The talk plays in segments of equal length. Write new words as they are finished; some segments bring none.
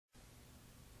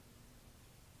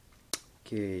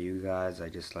Okay, you guys, I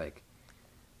just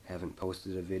haven't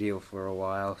posted a video for a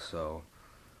while, so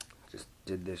just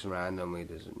did this randomly.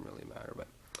 Doesn't really matter, but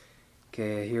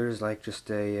okay, here's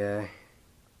just a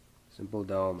simple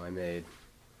dome I made.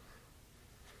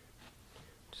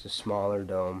 Just a smaller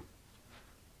dome,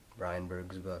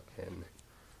 Breinberg's book, and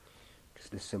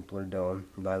just a simpler dome.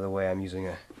 By the way, I'm using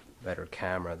a better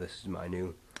camera. This is my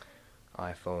new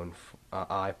ipod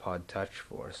touch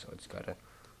 4, so it's got a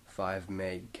 5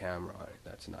 meg camera on it.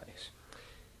 That's nice.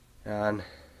 And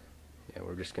yeah,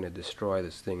 we're just gonna destroy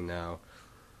this thing now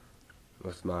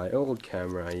with my old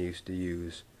camera I used to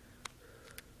use,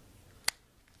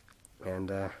 and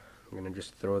I'm gonna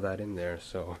just throw that in there.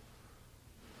 So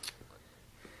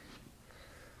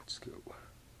let's go.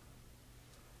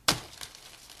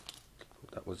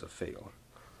 That was a fail.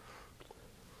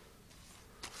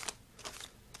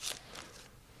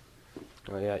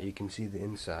 Oh yeah, you can see the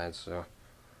inside, so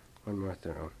one more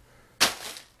throw.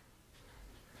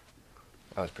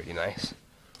 That was pretty nice.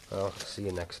 Well, see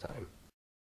you next time.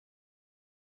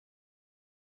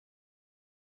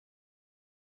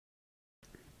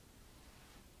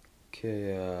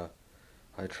 Okay,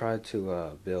 I tried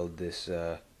to build this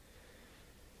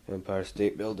Empire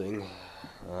State Building.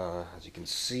 As you can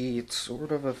see, it's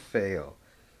sort of a fail.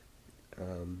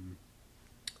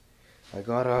 I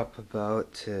got up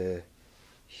about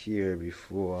here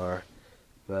before,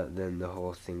 but then the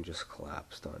whole thing just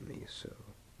collapsed on me, so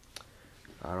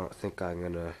I don't think I'm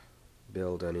gonna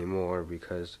build anymore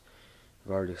because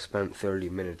I've already spent 30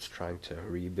 minutes trying to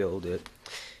rebuild it.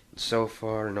 So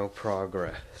far, no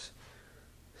progress.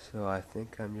 So I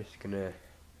think I'm just gonna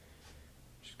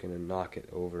knock it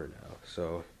over now.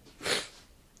 So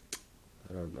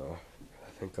I don't know.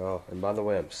 I think I'll. And by the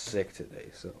way, I'm sick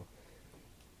today, so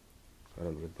I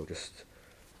don't think I'll just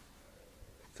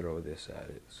throw this at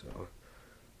it. So.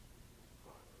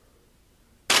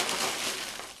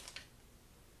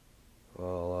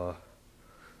 Well,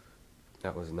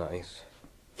 that was nice.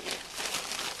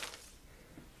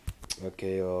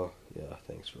 Okay, yeah,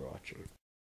 thanks for watching.